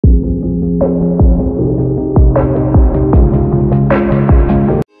Hi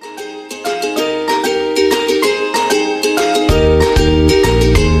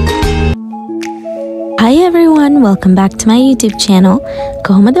everyone, welcome back to my YouTube channel.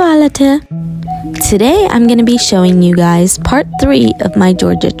 Kohomad walata? Today I'm going to be showing you guys part 3 of my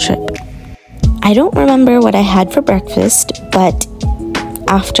Georgia trip. I don't remember what I had for breakfast, but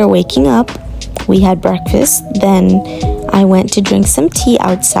after waking up, we had breakfast. Then I went to drink some tea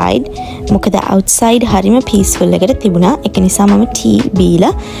outside. Mokada outside harima peaceful ekata tibuna. Eka nisa mama tea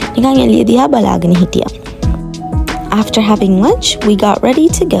beela nikan eliya diha balagana hitiya. After having lunch, we got ready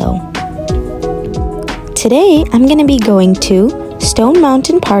to go. Today, I'm going to be going to Stone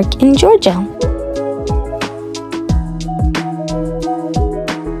Mountain Park in Georgia.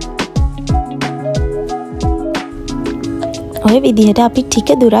 ඔය විදිහට අපි ටික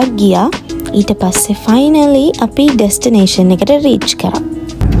දුරක් ගියා. ඊට පස්සේ finally අපි destination එකට reach කරා.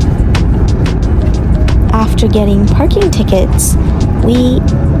 After getting parking tickets, we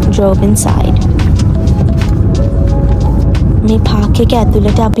drove inside. මේ park එක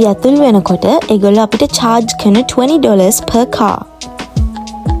ඇතුළට අපි ඇතුල් වෙනකොට ඒගොල්ලෝ අපිට charge කරන $20 per car.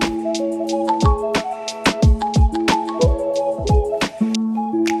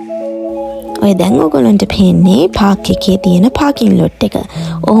 ඔය දැන් ඔයගොල්ලන්ට පේන්නේ park එකේ තියෙන parking lot එක.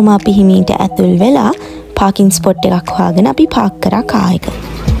 ඔහොම අපි හිමීට ඇතුල් වෙලා parking spot එකක් හොයාගෙන අපි park කරා car එක.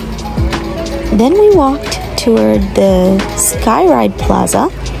 Then we walked toward the Sky Ride Plaza.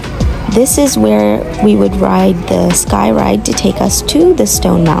 This is where we would ride the Sky Ride to take us to the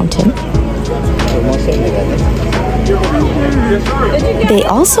Stone Mountain. They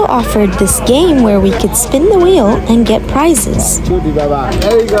also offered this game where we could spin the wheel and get prizes.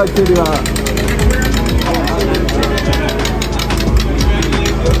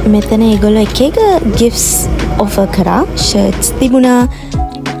 මෙතන ඒගොල්ලෝ එක gifts offer කරා. Shirts තිබුණා,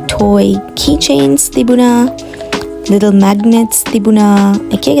 toy keychains තිබුණා, little magnets තිබුණා,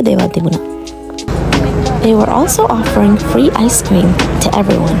 එක දේවල් තිබුණා. They were also offering free ice cream to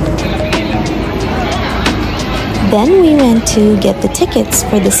everyone. Then we went to get the tickets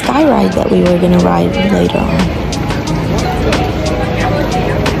for the Sky Ride that we were going to ride later on.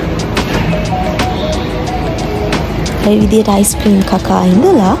 ඔය විදිහට ice cream කකා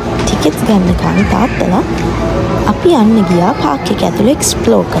ඉඳලා tickets ගන්නකම් තාත්තලා අපි යන්න ගියා park එක ඇතුළේ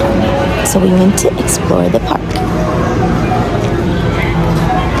explore කරන්න. So we went to explore the park.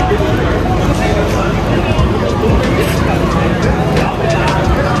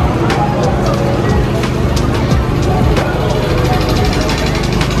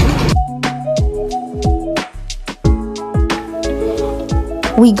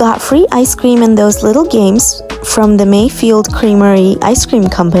 We got free ice cream and those little games from the Mayfield Creamery Ice Cream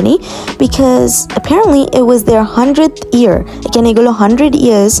Company because apparently it was their 100th year. Again, ඒගොල්ලෝ 100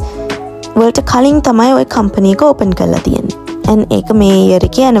 years වලට කලින් තමයි ඔය company එක open කරලා තියෙන්නේ. And ඒක මේ year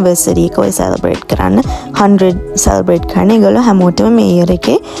එකේ anniversary එක ඔය celebrate කරන්න 100 celebrate කරන්න ඒගොල්ලෝ හැමෝටම මේ year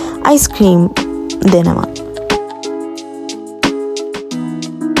එකේ ice cream දෙනවා.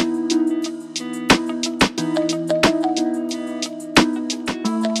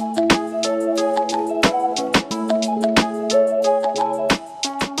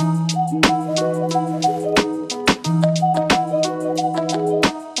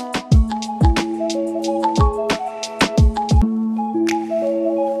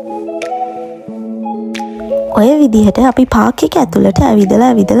 ඔය විදිහට අපි park එක ඇතුළට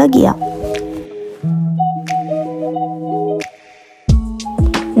ඇවිදලා ගියා.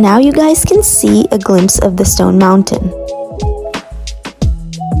 Now you guys can see a glimpse of the Stone Mountain.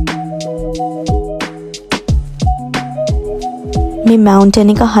 මේ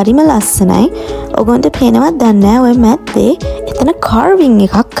mountain එක හරිම ලස්සනයි. ඔයගොල්ලන්ට පේනවද දන්නේ නැහැ ඔය මැද්දේ එතන carving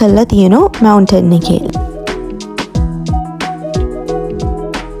එකක් කරලා තියෙනවා mountain එකේ.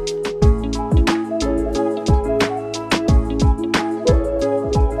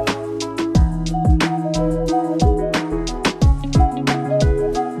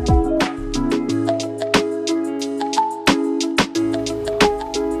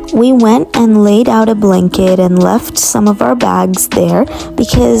 We went and laid out a blanket and left some of our bags there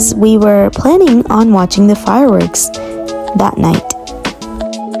because we were planning on watching the fireworks that night.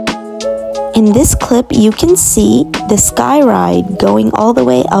 In this clip, you can see the Sky Ride going all the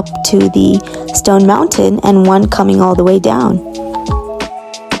way up to the Stone Mountain and one coming all the way down.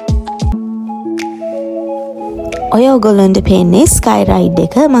 ඔය ඔයගොල්ලන්ට පේන්නේ Sky Ride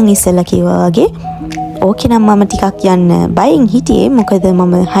එක මං ඉස්සෙල්ලා කිව්වා වගේ. ඕකේ නම් මම ටිකක් යන්න බයෙන් හිටියේ මොකද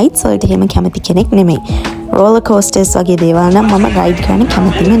මම heights වලට එහෙම කැමති කෙනෙක් නෙමෙයි. roller coasters වගේ දේවල් නම් මම ride කරන්න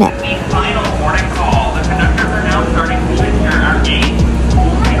කැමතිම නෑ.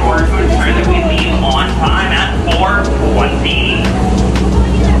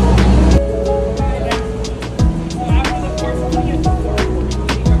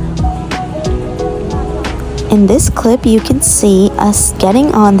 in this clip you can see us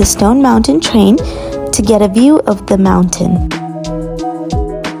getting on the Stone Mountain train to get a view of the mountain.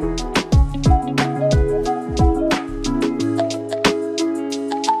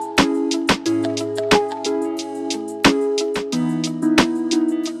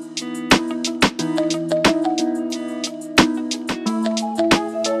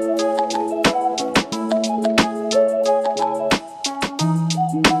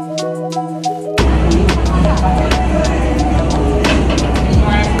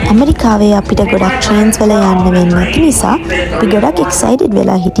 ඇමරිකාවේ අපිට ගොඩක් ට්‍රේන්ස් වල යන්න වෙන්නේ නැති නිසා අපි ගොඩක් එක්සයිටඩ්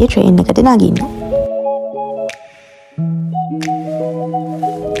වෙලා හිටිය ට්‍රේන් එකට නගින්න.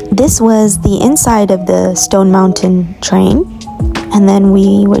 This was the inside of the Stone Mountain train, and then we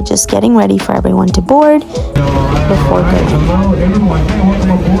were just getting ready for everyone to board before going. Hello everyone, hey,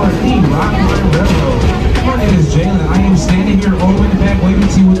 welcome aboard Team Rock Line Railroad. My name is Jalen. I am standing here over in the back waving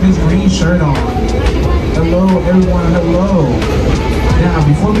to you with this green shirt on. Hello everyone, hello. Now,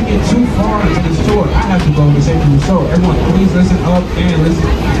 before we get too far into this tour, I have to go and say to you, so everyone, please listen up and listen.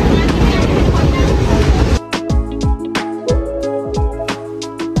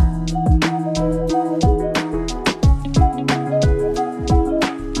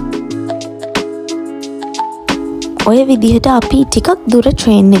 ඔය විදිහට අපි ටිකක් දුර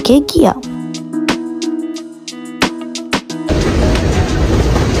train එකේ ගියා.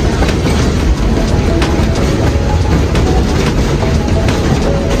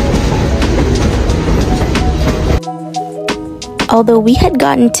 Although we had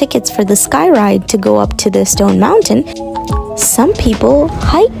gotten tickets for the sky ride to go up to the Stone Mountain, some people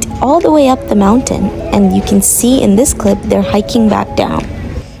hiked all the way up the mountain, and you can see in this clip they're hiking back down.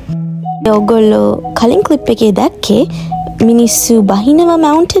 ඔයගොල්ලෝ කලින් clip එකේ දැක්කේ මිනිස්සු බහිනව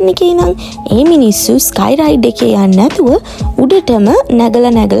mountain එකේ නම් ඒ මිනිස්සු sky ride එකේ යන්නේ නැතුව උඩටම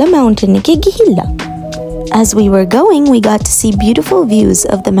නැගලා mountain එකේ ගිහිල්ලා. As we were going, we got to see beautiful views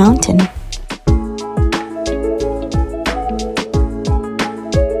of the mountain.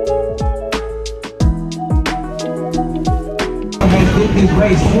 His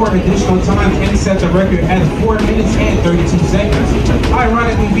race 4 additional times and set the record at 4 minutes and 32 seconds.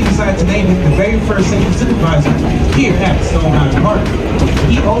 Ironically, we decided to name him the very first safety supervisor here at Stone Mountain Park.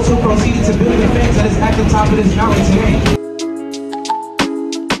 He also proceeded to build a fence that is at the top of this mountain today.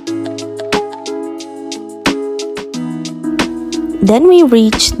 Then we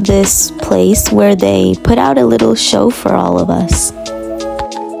reached this place where they put out a little show for all of us.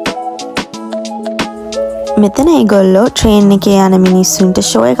 මෙතන ඒගොල්ලෝ train එකේ යන මිනිස්සුන්ට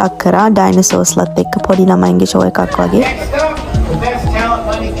show එකක් කරා ඩයිනසෝස්ලත් එක්ක පොඩි ළමයින්ගේ show එකක් වගේ. Next up, the best talent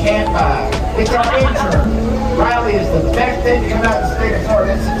money can't buy. It's our intern. Riley is the best thing to come out of the state of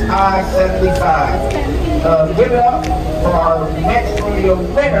Florida since I-75. Give it up for our next rodeo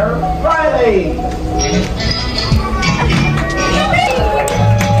winner, Riley.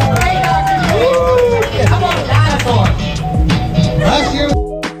 Come on, dinosaur. Bless you.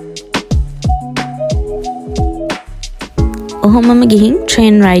 ඔහොමම ගිහින්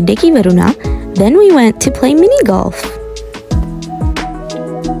train ride එක ඉවරුණා. Then we went to play mini golf.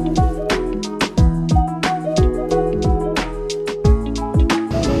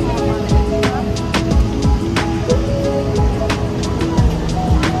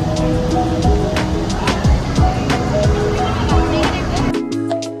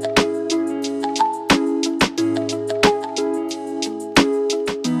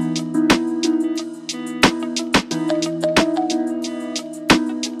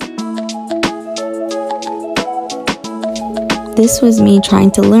 This was me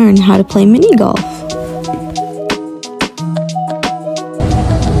trying to learn how to play mini golf.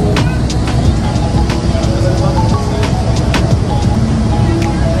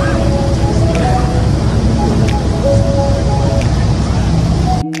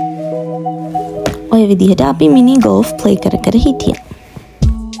 ඔය විදිහට අපි mini golf play කර හිටියා.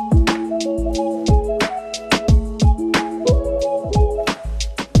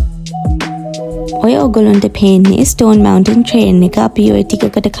 ඔය ඔයගොල්ලන්ට පේන්නේ Stone Mountain train එක අපි ඔය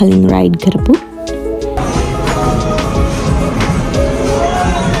ටිකකට කලින් ride කරපු.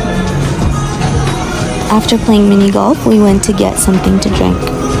 After playing mini golf, we went to get something to drink.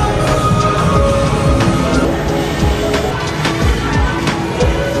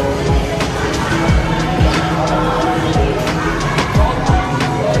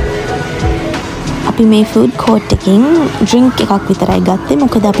 අපි මේ ෆුඩ් කෝට් එකෙන් ඩ්‍රින්ක් එකක් විතරයි ගත්තේ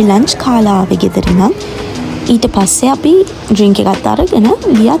මොකද අපි ලන්ච් කාලා ආවේ ගෙදර ඉඳන් ඊට පස්සේ අපි ඩ්‍රින්ක් එකත් අරගෙන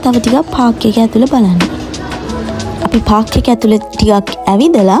ගියා තව ටිකක් පාක් එක ඇතුළේ බලන්න. අපි පාක් එක ඇතුළේ ටිකක්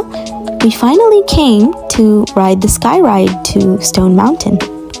ඇවිදලා we finally came to ride the sky ride to Stone Mountain.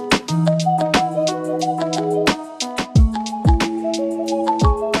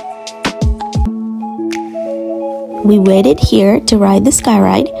 we waited here to ride the sky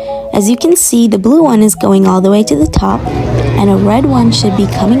ride. As you can see, the blue one is going all the way to the top, and a red one should be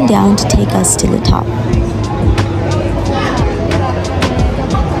coming down to take us to the top.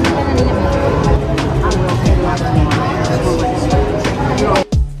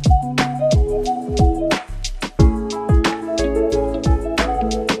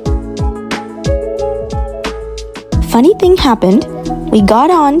 Funny thing happened. We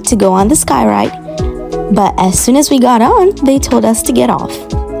got on to go on the sky ride, but as soon as we got on, they told us to get off.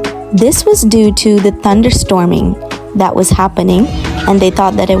 This was due to the thunderstorming that was happening, and they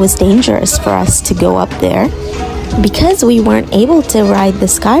thought that it was dangerous for us to go up there. Because we weren't able to ride the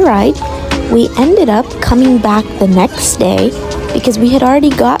sky ride, we ended up coming back the next day because we had already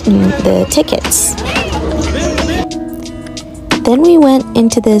gotten the tickets. Then we went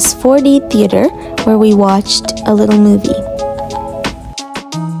into this 4D theater where we watched a little movie.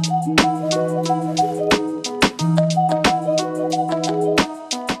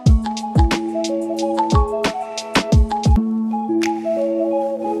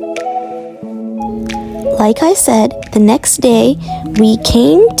 Like I said, the next day we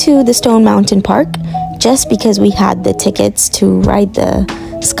came to the Stone Mountain Park just because we had the tickets to ride the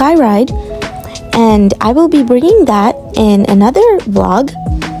sky ride, and I will be bringing that in another vlog.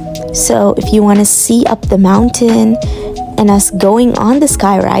 So if you want to see up the mountain and us going on the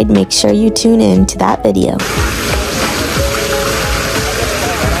sky ride, make sure you tune in to that video.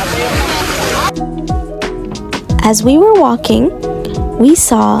 As we were walking, we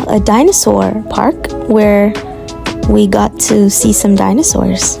saw a dinosaur park where we got to see some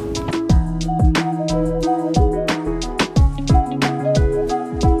dinosaurs.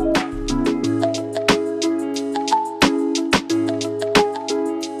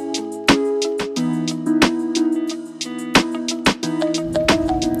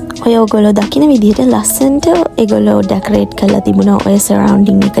 ඔය ඔයගොල්ලෝ දකින විදිහට ලස්සනට ඒගොල්ලෝ decorate කරලා තිබුණා ඔය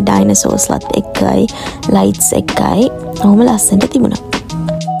සරවුන්ඩින් එක ඩයිනෝසෝස්ලත් එක්කයි ලයිට්ස් එක්කයි ඔහොම ලස්සනට තිබුණා.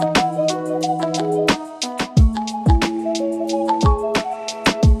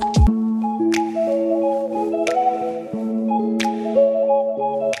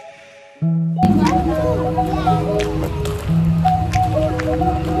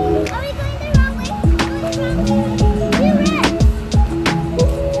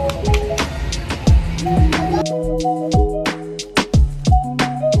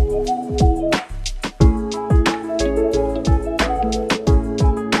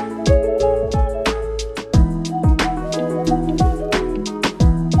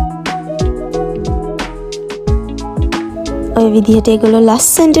 ඔය විදිහට ඒගොල්ලෝ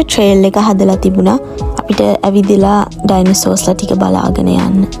ලස්සනට ට්‍රේල් එක හදලා තිබුණා අපිට ඇවිදලා ඩයිනෝසෝස්ලා ටික බලාගෙන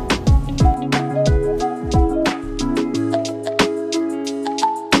යන්න.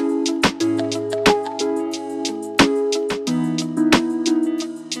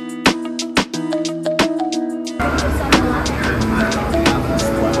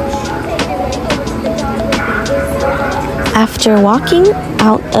 After walking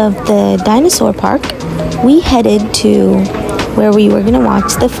out of the dinosaur park, we headed to where we were going to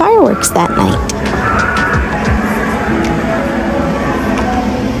watch the fireworks that night.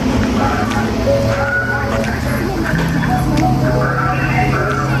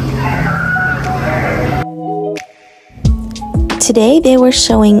 Today they were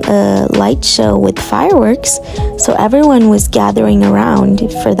showing a light show with fireworks, so everyone was gathering around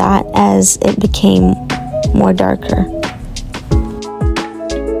for that as it became more darker.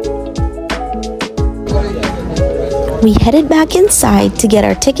 We headed back inside to get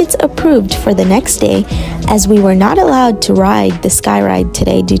our tickets approved for the next day, as we were not allowed to ride the sky ride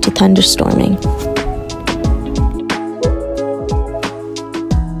today due to thunderstorming.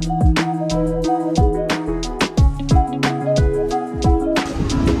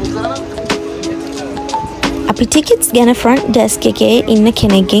 අපි tickets ගැන front desk එකේ ඉන්න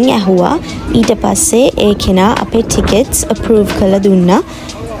කෙනෙක්ගෙන් ඇහුවා. ඊට පස්සේ ඒ කෙනා අපේ ටිකට්ස් අප්‍රූව් කරලා දුන්නා.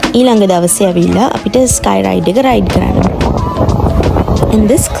 ඊළඟ දවසේ ඇවිල්ලා අපිට ස්කයි රයිඩ් එක රයිඩ් කරන්න. In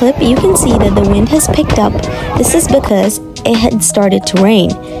this clip, you can see that the wind has picked up. This is because it had started to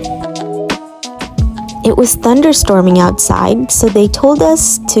rain. It was thunderstorming outside, so they told us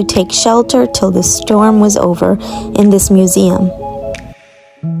to take shelter till the storm was over in this museum.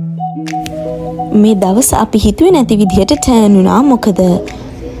 මේ දවස අපි හිතුවේ නැති විදිහට turn වුණා. මොකද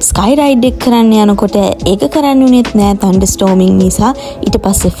sky ride එක කරන්න යනකොට ඒක කරන්න උනේත් නෑ thunderstorming නිසා. ඊට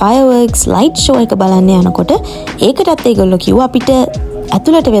පස්සේ fireworks light show එක බලන්න යනකොට ඒකටත් ඒගොල්ලෝ කිව්වා අපිට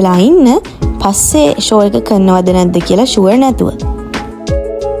ඇතුළට වෙලා ඉන්න, පස්සේ show එක කරනවද නැද්ද කියලා sure නැතුව.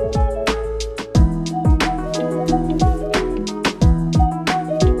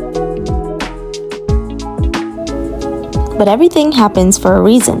 But everything happens for a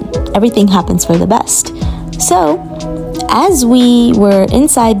reason. Everything happens for the best. So, as we were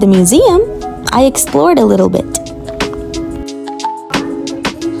inside the museum, I explored a little bit.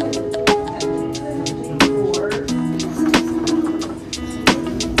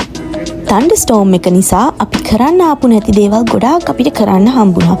 Thunderstorm එක නිසා අපි කරන්න ආපු නැති දේවල් ගොඩාක් අපිට කරන්න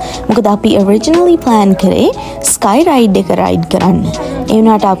හම්බුණා. මොකද අපි originally plan කරේ sky ride එක ride කරන්න. ඒ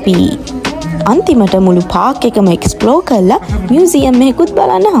වුණාට අපි අන්තිමට මුළු park එකම explore කරලා museum එකකුත්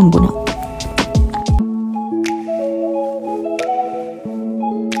බලන්න හම්බුණා.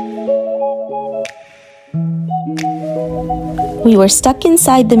 We were stuck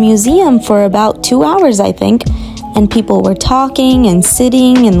inside the museum for about 2 hours, I think. And people were talking and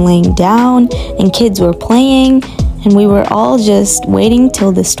sitting and laying down, and kids were playing, and we were all just waiting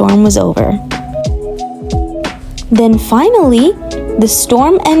till the storm was over. Then finally, the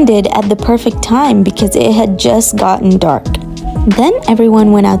storm ended at the perfect time because it had just gotten dark. Then everyone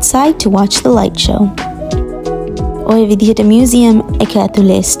went outside to watch the light show. ඔය විදිහට museum එක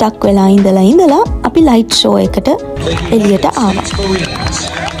ඇතුලේ stuck වෙලා ඉඳලා අපි light show එකට එළියට ආවා.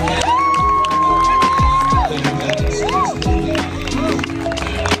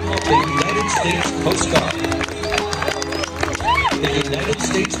 Coast Guard, the United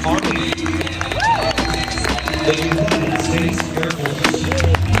States Army, the United States Air Force.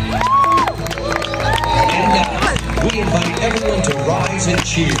 And now, we invite everyone to rise and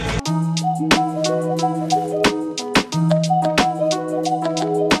cheer.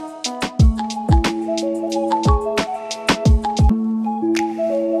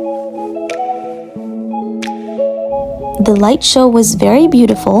 The light show was very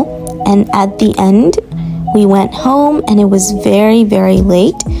beautiful. And at the end, we went home and it was very, very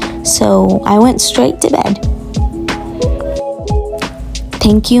late. So I went straight to bed.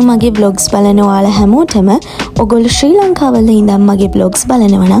 Thank you mage vlogs balana wala හැමෝටම. ඔගොල්ලෝ ශ්‍රී ලංකාවල ඉඳන් මගේ vlogs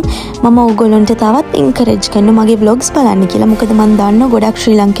බලනවා නම් මම ඔයගොල්ලන්ට තවත් encourage කරනවා මගේ vlogs බලන්න කියලා. මොකද මම දන්නවා ගොඩක්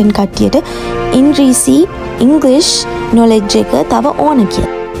ශ්‍රී ලංකන් කට්ටියට ඉංග්‍රීසි English knowledge එක තව ඕන කියලා.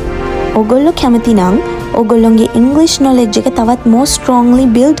 ඔගොල්ලෝ කැමති නම් ඔගොල්ලොන්ගේ English knowledge එක තවත් more strongly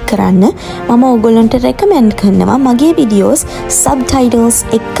build කරන්න මම ඔගොල්ලන්ට recommend කරනවා මගේ videos subtitles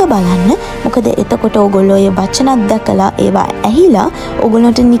එක්ක බලන්න. මොකද එතකොට ඔගොල්ලෝ ඒ වචනත් දැකලා ඒවා ඇහිලා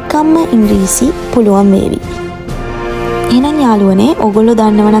ඔගොල්ලන්ට නිකම්ම ඉංග්‍රීසි පුළුවන් වේවි. එහෙනම් යාළුවනේ ඔගොල්ලෝ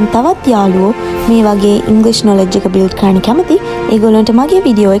දන්නවා නම් තවත් යාළුවෝ මේ වගේ English knowledge එක build කරන්න කැමති ඒගොල්ලන්ට මගේ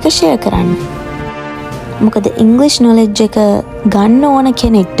video එක share කරන්න. මොකද English knowledge එක ගන්න ඕන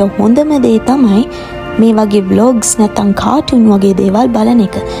කෙනෙක්ට හොඳම දේ තමයි මේ වගේ vlogs නැත්නම් cartoon වගේ දේවල් බලන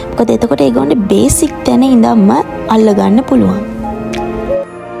එක. මොකද එතකොට ඒගොල්ලන්ට basic තැන ඉඳන්ම අල්ල ගන්න පුළුවන්.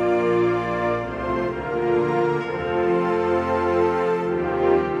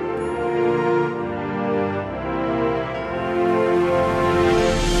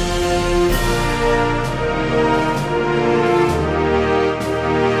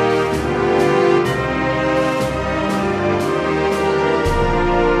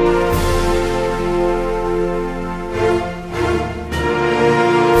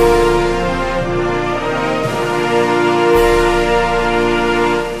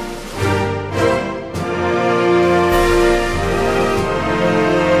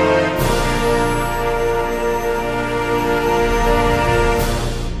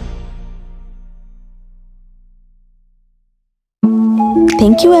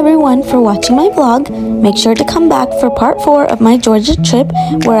 Thank you everyone for watching my vlog. Make sure to come back for part 4 of my Georgia trip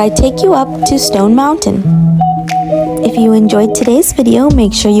where I take you up to Stone Mountain. If you enjoyed today's video,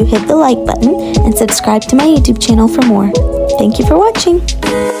 make sure you hit the like button and subscribe to my YouTube channel for more. Thank you for watching.